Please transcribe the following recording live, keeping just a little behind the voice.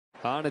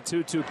On a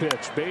 2-2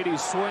 pitch, Beaty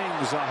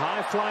swings a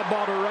high fly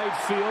ball to right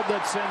field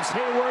that sends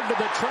Hayward to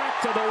the track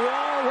to the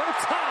wall. We're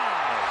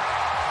tied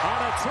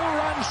on a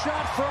 2-run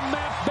shot from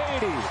Matt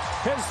Beaty,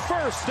 his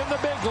first in the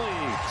big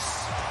leagues.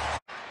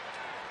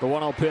 The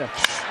 1-0 pitch.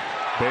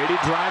 Beaty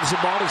drives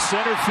the ball to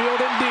center field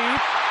and deep.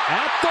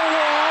 At the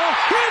wall,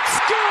 it's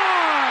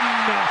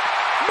gone!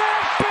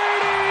 Matt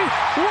Beaty,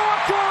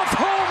 walk-off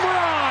home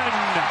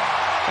run!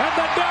 And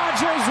the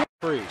Dodgers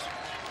freeze.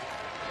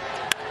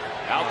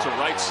 Out to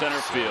right center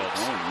field.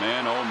 Oh,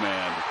 man, oh,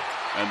 man.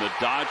 And the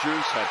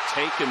Dodgers have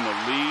taken the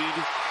lead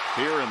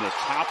here in the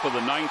top of the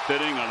 9th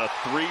inning on a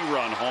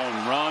 3-run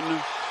home run.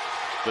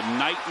 The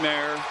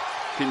nightmare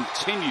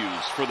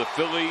continues for the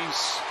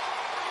Phillies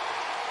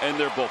and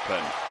their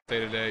bullpen. Day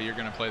to day, you're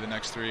going to play the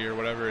next 3 or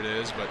whatever it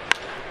is, but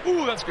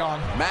ooh, that's gone.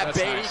 Matt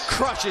Beaty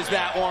crushes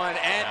that one,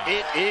 and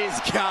it is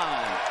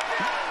gone.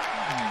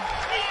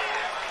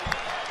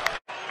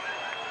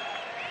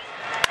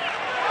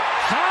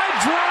 High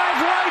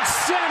drive right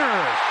center,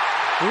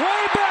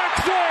 way back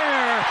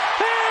there,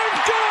 and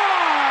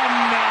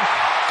gone!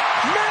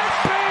 Matt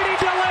Beaty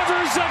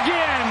delivers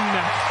again.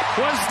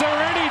 Was there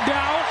any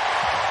doubt?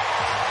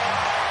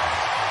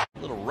 A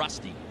little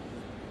rusty.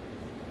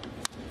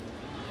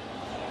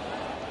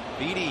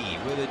 Beaty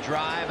with a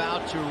drive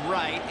out to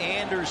right.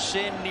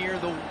 Anderson near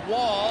the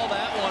wall.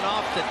 That one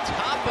off the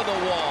top of the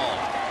wall.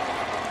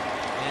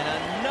 And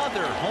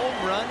another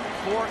home run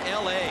for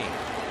L.A.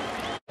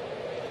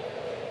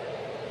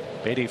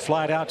 Beaty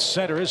flied out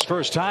center his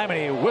first time, and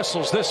he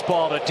whistles this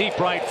ball to deep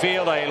right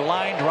field. A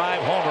line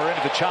drive homer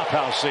into the chop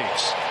house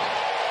seats.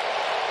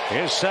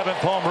 His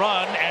 7th home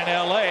run, and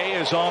L.A.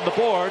 is on the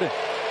board.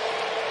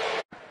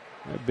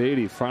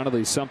 Beaty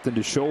finally something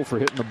to show for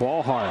hitting the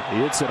ball hard.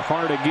 He hits it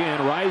hard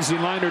again.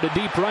 Rising liner to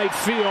deep right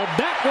field.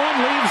 That one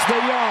leaves the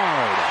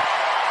yard.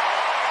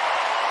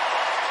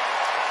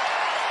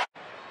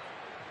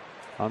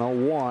 On a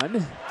 1,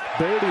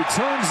 Beaty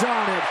turns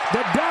on it.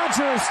 The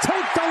Dodgers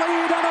take the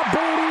lead on a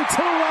Beaty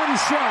 2-run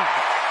shot.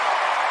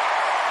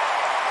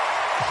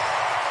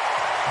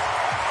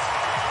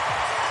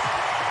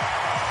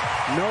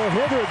 No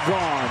hitter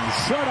gone.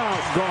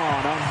 Shutout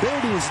gone on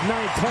Beaty's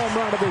 9th home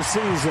run of the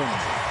season.